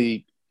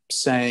basically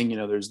saying,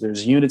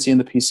 there's unity in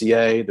the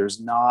PCA. There's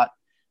not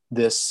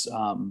this,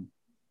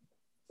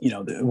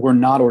 we're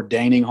not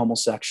ordaining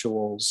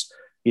homosexuals.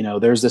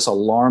 There's this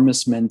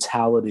alarmist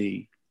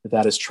mentality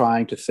that is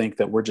trying to think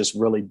that we're just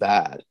really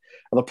bad.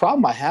 Well, the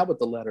problem I had with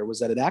the letter was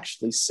that it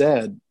actually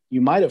said,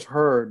 you might have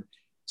heard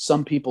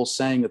some people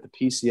saying that the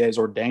PCA is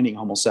ordaining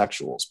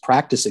homosexuals,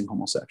 practicing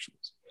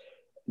homosexuals.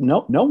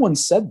 No one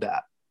said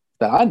that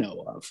I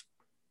know of.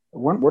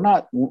 We're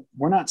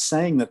not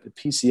saying that the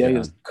PCA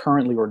is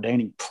currently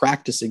ordaining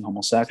practicing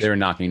homosexuals. They were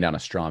knocking down a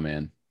straw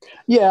man.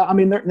 Yeah, I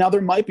mean,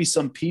 there might be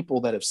some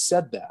people that have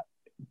said that,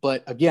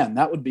 but again,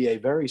 that would be a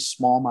very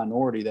small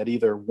minority that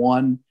either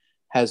one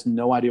has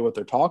no idea what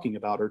they're talking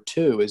about, or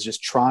two is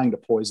just trying to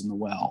poison the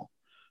well.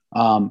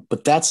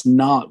 But that's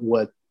not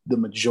what the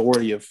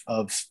majority of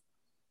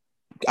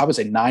I would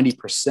say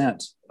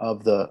 90%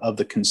 of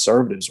the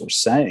conservatives were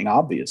saying.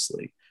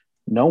 Obviously,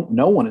 no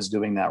one is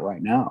doing that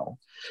right now.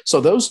 So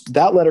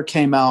that letter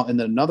came out, and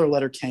then another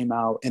letter came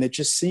out, and it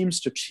just seems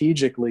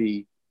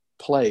strategically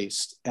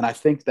placed. And I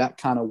think that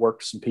kind of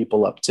worked some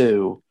people up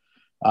too,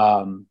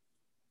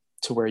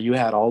 to where you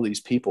had all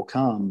these people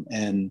come.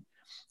 And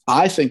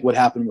I think what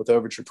happened with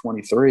Overture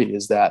 23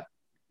 is that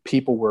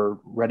people were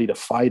ready to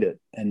fight it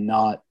and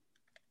not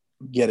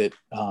get it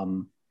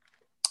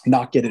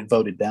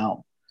voted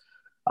down.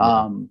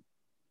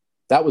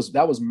 That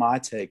was my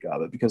take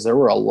of it, because there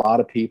were a lot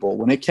of people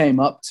when it came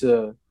up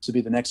to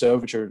be the next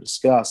overture to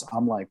discuss.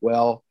 I'm like,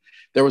 well,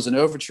 there was an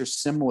overture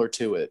similar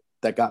to it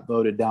that got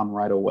voted down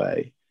right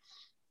away.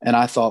 And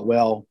I thought,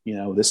 well,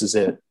 this is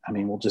it. I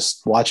mean, we'll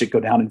just watch it go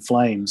down in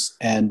flames.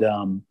 And,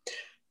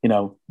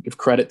 give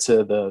credit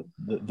to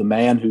the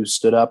man who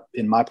stood up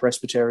in my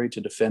presbytery to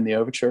defend the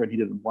overture, and he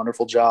did a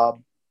wonderful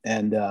job.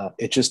 And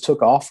it just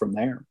took off from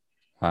there.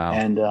 Wow.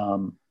 And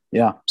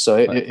so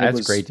it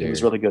was great to hear. It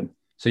was really good.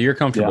 So you're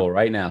comfortable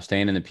right now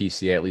staying in the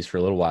PCA at least for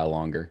a little while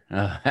longer?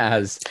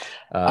 I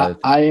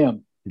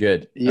am.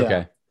 Good. Yeah,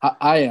 okay.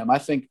 I am. I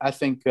think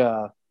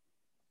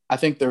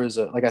there is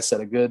like I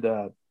said, a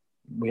good.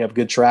 We have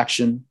good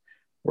traction.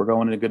 We're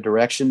going in a good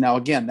direction. Now,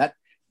 again,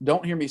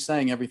 don't hear me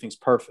saying everything's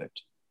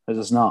perfect, because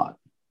it's not.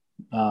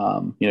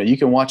 You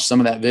can watch some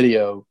of that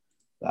video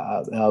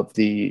of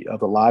the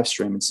live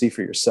stream and see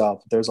for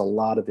yourself. There's a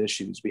lot of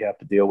issues we have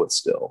to deal with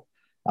still.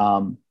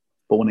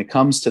 But when it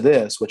comes to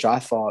this, which I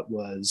thought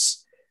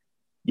was,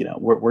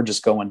 we're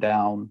just going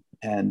down,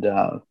 and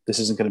this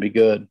isn't going to be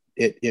good.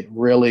 It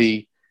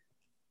really,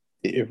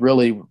 I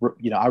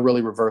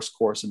really reversed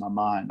course in my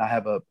mind. I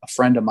have a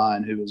friend of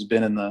mine who has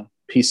been in the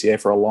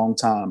PCA for a long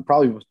time,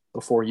 probably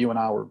before you and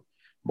I were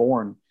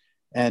born.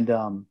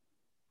 And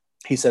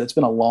he said, it's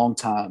been a long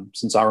time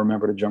since I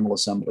remembered a General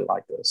Assembly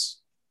like this.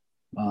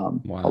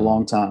 Wow. A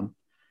long time.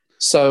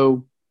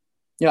 So,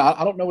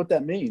 I don't know what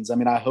that means. I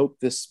mean, I hope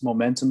this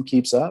momentum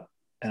keeps up,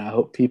 and I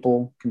hope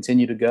people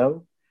continue to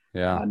go.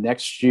 Yeah.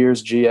 Next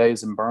year's GA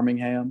is in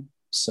Birmingham.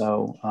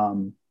 So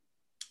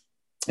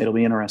it'll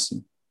be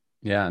interesting.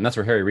 Yeah. And that's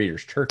where Harry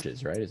Reeder's church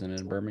is, right? Isn't it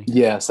in Birmingham?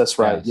 Yes, that's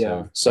right.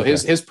 Yeah. So okay.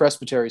 his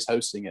presbytery is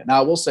hosting it. Now,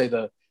 I will say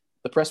the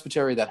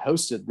presbytery that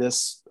hosted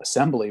this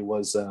assembly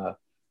was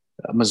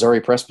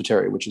Missouri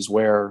Presbytery, which is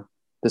where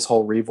this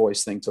whole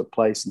Revoice thing took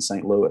place in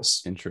St.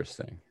 Louis.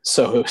 Interesting.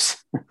 So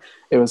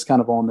it was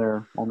kind of on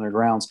their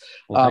grounds.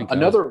 Well,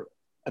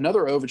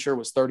 another overture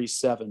was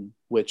 37,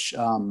 which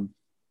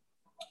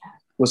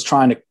was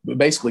trying to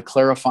basically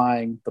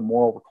clarifying the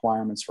moral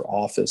requirements for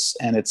office.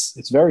 And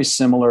it's very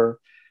similar.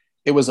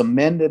 It was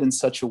amended in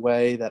such a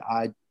way that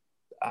I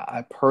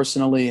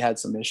personally had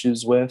some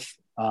issues with,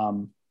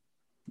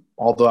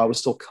 although I was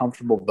still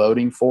comfortable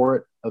voting for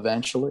it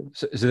eventually.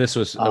 So this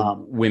was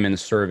women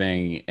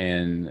serving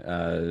in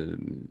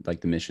like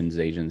the missions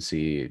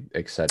agency,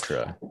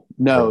 etc.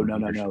 No.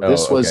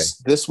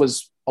 This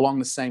was along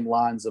the same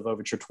lines of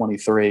Overture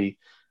 23,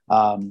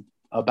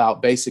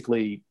 about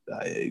basically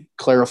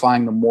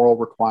clarifying the moral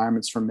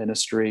requirements for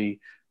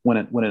ministry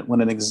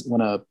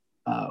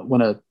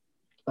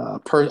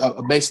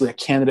basically a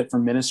candidate for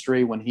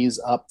ministry, when he's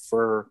up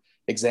for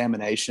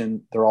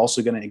examination, they're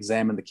also going to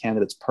examine the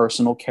candidate's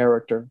personal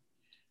character,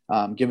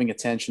 giving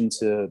attention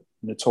to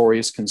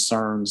notorious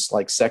concerns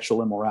like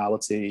sexual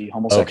immorality,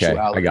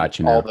 homosexuality, okay, I got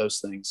you now. All those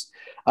things.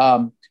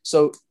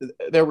 So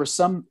there were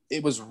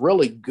it was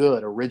really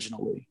good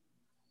originally,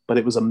 but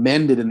it was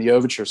amended in the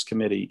Overtures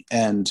Committee,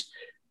 and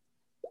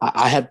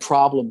I had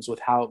problems with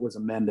how it was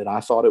amended. I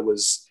thought it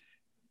was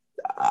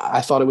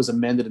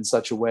amended in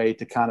such a way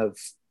to kind of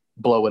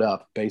blow it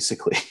up,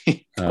 basically.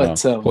 But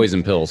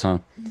poison pills, huh?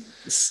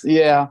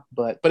 Yeah,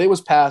 but it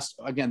was passed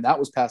again. That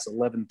was passed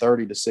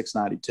 1130 to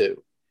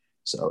 692.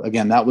 So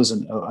again, that was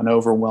an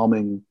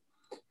overwhelming.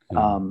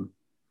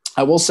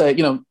 I will say,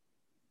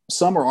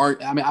 some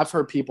are. I mean, I've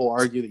heard people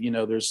argue that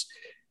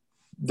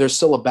there's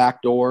still a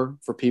back door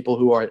for people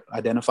who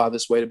identify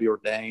this way to be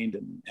ordained,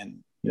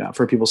 and I've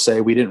heard people say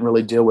we didn't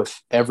really deal with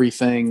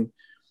everything.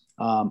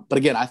 But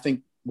again, I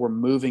think we're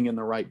moving in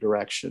the right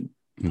direction.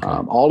 Okay.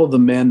 All of the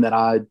men that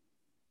I,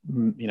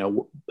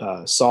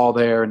 saw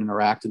there and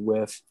interacted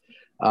with,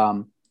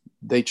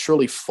 they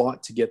truly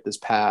fought to get this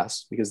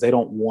passed because they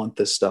don't want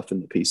this stuff in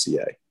the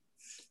PCA.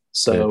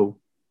 So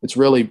it's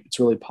really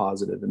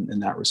positive in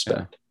that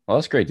respect. Yeah. Well,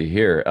 that's great to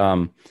hear.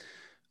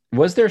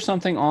 Was there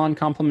something on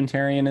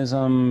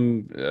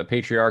complementarianism,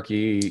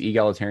 patriarchy,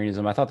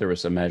 egalitarianism? I thought there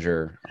was a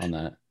measure on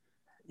that.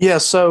 Yeah.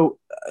 So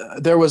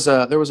there was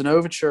an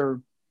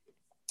overture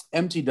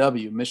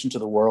MTW, Mission to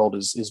the World,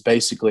 is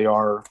basically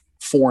our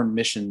foreign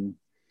mission,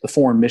 the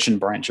foreign mission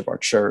branch of our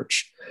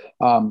church.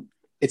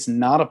 It's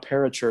not a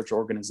parachurch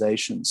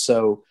organization.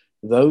 So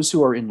those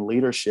who are in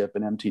leadership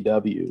in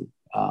MTW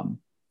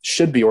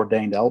should be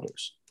ordained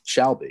elders,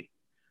 shall be.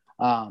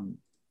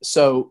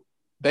 So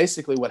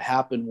basically what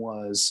happened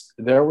was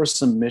there were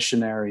some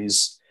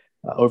missionaries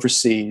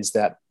overseas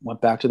that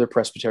went back to their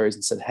presbyteries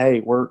and said, hey,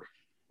 we're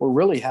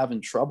really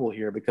having trouble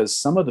here because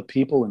some of the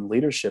people in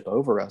leadership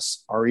over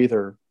us are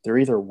either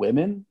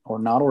women or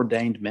not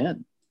ordained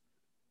men.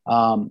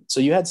 So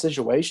you had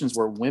situations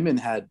where women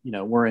had,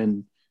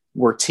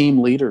 were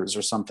team leaders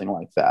or something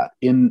like that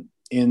in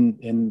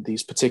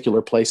these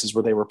particular places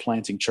where they were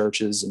planting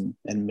churches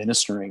and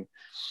ministering.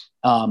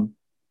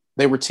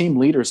 They were team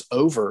leaders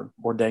over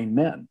ordained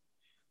men.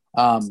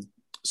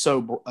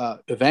 So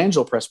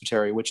Evangel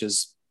Presbytery, which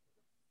is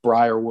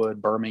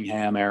Briarwood,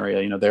 Birmingham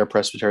area, their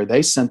presbytery,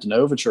 they sent an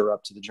overture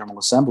up to the General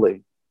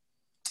Assembly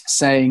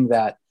saying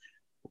that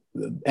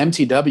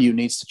MTW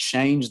needs to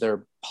change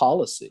their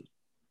policy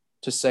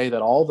to say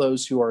that all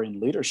those who are in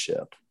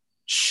leadership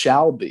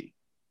shall be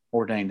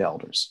ordained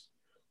elders.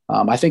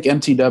 I think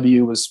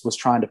MTW was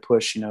trying to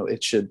push,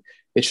 it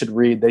should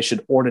read, they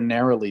should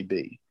ordinarily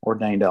be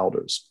ordained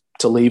elders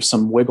to leave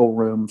some wiggle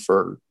room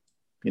for,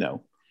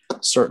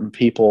 certain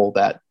people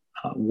that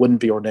wouldn't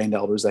be ordained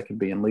elders that could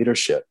be in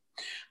leadership.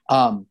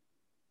 That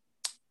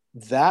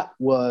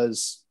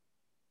was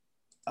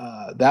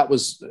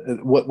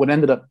what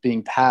ended up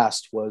being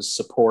passed was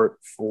support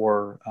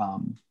for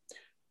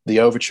the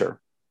overture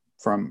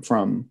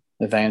from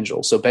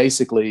Evangel. So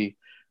basically,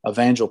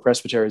 Evangel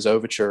Presbytery's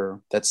overture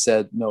that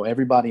said, no,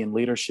 everybody in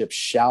leadership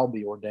shall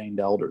be ordained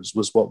elders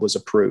was what was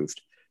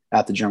approved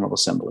at the General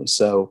Assembly.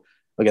 So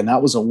again,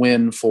 that was a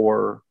win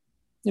for,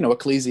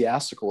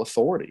 ecclesiastical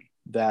authority,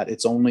 that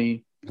it's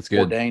only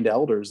ordained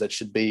elders that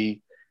should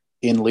be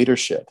in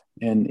leadership,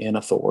 in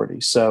authority.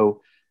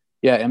 So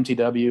yeah,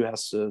 MTW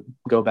has to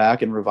go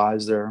back and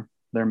revise their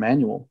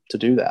manual to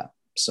do that.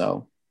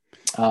 So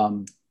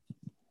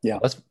yeah.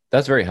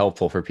 That's very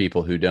helpful for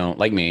people who don't,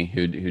 like me,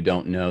 who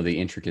don't know the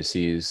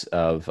intricacies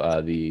of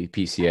the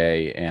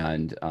PCA.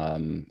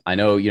 And I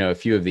know, a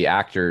few of the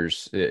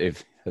actors,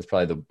 if that's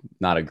probably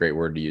not a great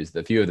word to use,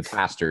 a few of the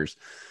pastors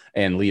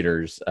and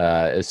leaders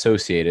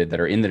associated that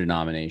are in the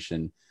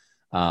denomination.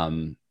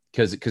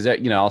 Because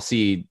I'll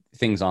see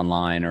things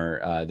online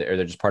or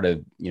they're just part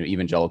of,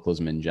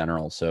 evangelicalism in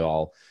general.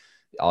 So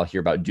I'll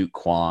hear about Duke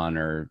Kwan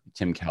or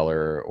Tim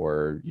Keller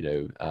or,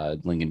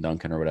 Lincoln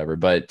Duncan or whatever,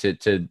 but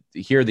to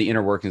hear the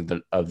inner workings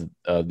of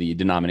the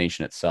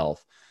denomination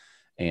itself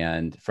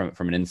and from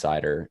an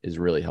insider is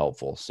really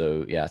helpful.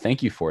 So yeah,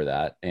 thank you for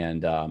that.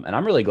 And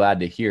I'm really glad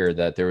to hear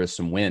that there was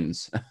some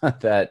wins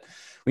that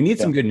we need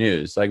some good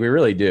news. Like we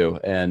really do.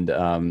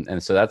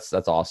 And so that's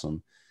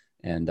awesome.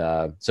 And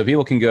so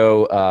people can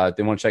go,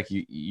 they want to check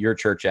your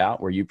church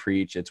out where you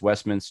preach. It's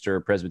Westminster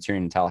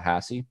Presbyterian in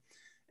Tallahassee.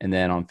 And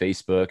then on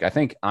Facebook, I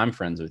think I'm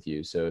friends with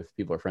you. So if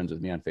people are friends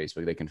with me on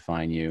Facebook, they can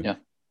find you.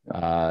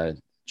 Yeah.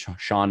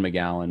 Sean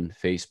McGowan,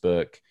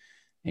 Facebook.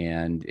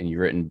 And you've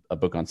written a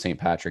book on St.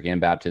 Patrick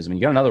and baptism. And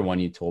you got another one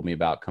you told me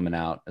about coming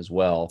out as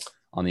well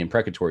on the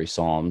imprecatory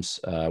Psalms.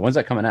 When's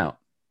that coming out?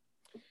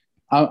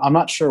 I'm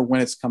not sure when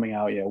it's coming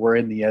out yet. We're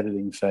in the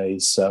editing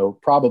phase, so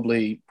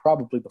probably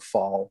the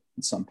fall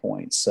at some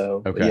point.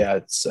 So yeah,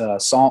 it's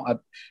Psalm.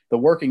 The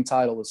working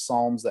title is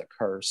Psalms That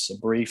Curse: A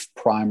Brief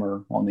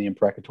Primer on the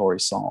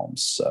Imprecatory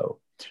Psalms. So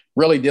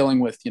really dealing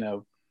with,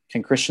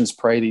 can Christians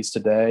pray these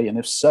today, and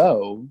if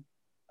so,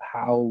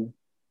 how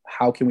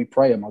can we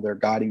pray them? Are there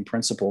guiding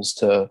principles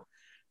to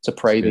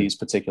pray these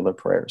particular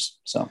prayers?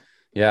 So.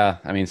 Yeah.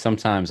 I mean,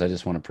 sometimes I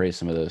just want to pray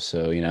some of those.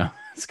 So,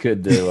 it's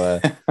good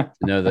to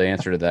know the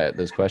answer to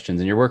those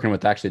questions. And you're working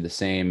with actually the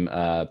same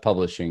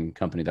publishing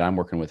company that I'm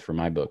working with for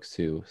my books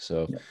too.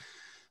 So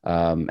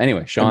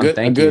anyway, Sean,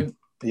 thank you.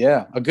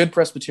 Yeah. A good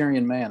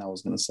Presbyterian man, I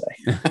was going to say.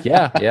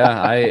 Yeah.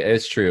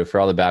 It's true. For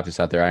all the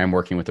Baptists out there, I am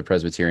working with the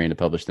Presbyterian to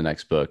publish the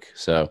next book.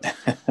 So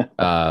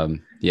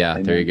yeah,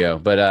 Amen. There you go.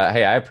 But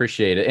hey, I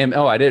appreciate it. And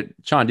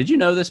Sean, did you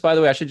know this, by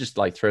the way? I should just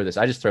throw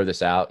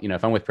this out,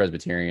 if I'm with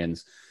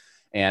Presbyterians.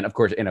 And of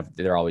course,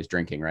 they're always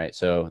drinking, right?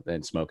 So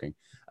then smoking.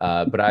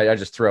 But I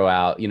just throw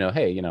out,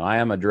 hey, I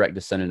am a direct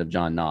descendant of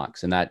John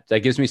Knox, and that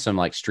gives me some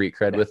street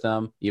cred with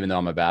them, even though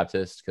I'm a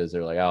Baptist, because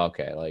they're like, oh,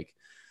 okay,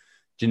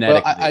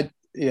 genetic. Well,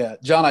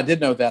 John, I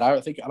did know that. I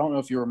don't know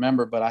if you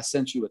remember, but I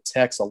sent you a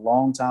text a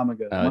long time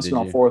ago. It must have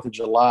been on 4th of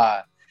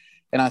July.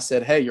 And I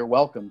said, hey, you're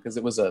welcome, because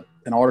it was an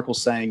article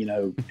saying,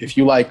 if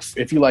you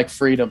like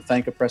freedom,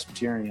 thank a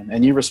Presbyterian.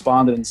 And you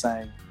responded and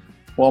saying,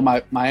 well,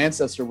 my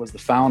ancestor was the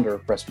founder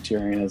of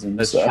Presbyterianism.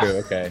 That's true.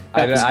 Okay.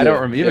 I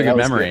don't remember. You have a good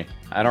memory. Good.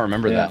 I don't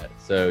remember that.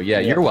 So yeah,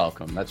 you're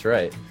welcome. That's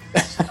right.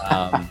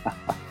 Yeah.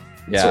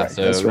 Right.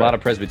 So a lot of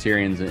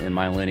Presbyterians in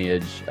my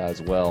lineage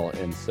as well.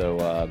 And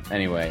so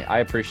anyway, I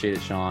appreciate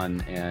it,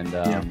 Sean. And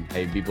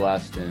hey, be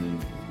blessed.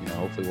 And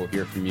hopefully we'll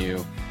hear from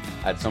you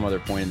at some other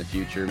point in the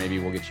future. Maybe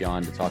we'll get you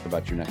on to talk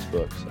about your next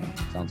book. So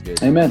sounds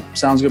good. Amen.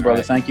 Sounds good, brother.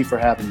 Right. Thank you for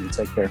having me.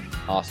 Take care.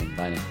 Awesome.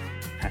 Bye now.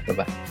 right,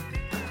 bye-bye.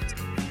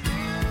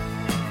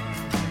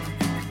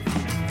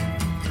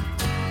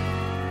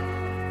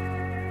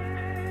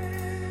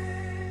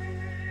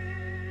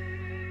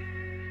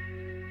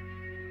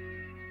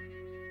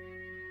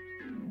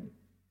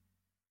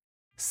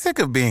 Sick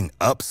of being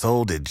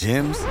upsold at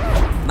gyms?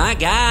 My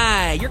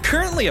guy, you're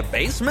currently a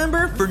base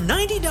member? For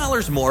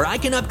 $90 more, I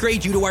can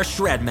upgrade you to our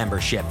Shred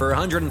membership. For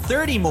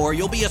 $130 more,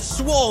 you'll be a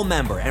Swole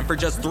member. And for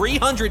just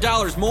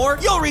 $300 more,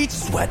 you'll reach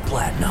Sweat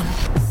Platinum.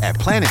 At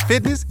Planet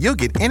Fitness, you'll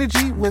get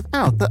energy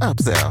without the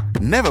upsell.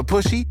 Never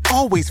pushy,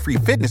 always free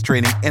fitness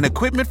training and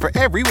equipment for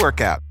every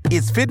workout.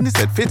 It's fitness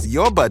that fits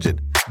your budget.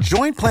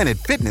 Join Planet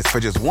Fitness for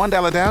just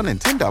 $1 down and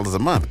 $10 a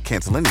month.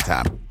 Cancel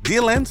anytime.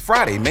 Deal ends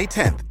Friday, May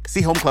 10th.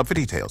 See Home Club for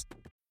details.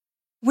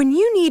 When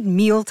you need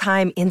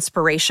mealtime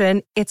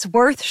inspiration, it's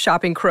worth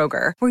shopping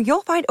Kroger, where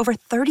you'll find over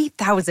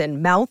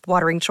 30,000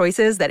 mouth-watering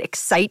choices that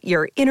excite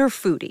your inner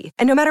foodie.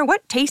 And no matter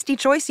what tasty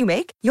choice you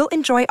make, you'll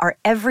enjoy our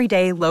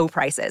everyday low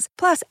prices,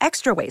 plus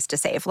extra ways to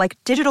save, like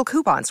digital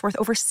coupons worth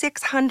over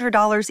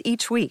 $600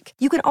 each week.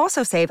 You can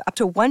also save up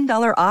to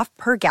 $1 off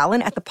per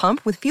gallon at the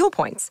pump with fuel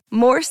points.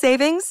 More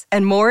savings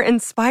and more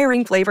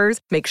inspiring flavors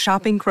make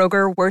shopping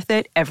Kroger worth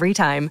it every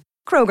time.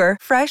 Kroger,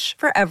 fresh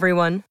for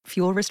everyone.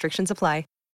 Fuel restrictions apply.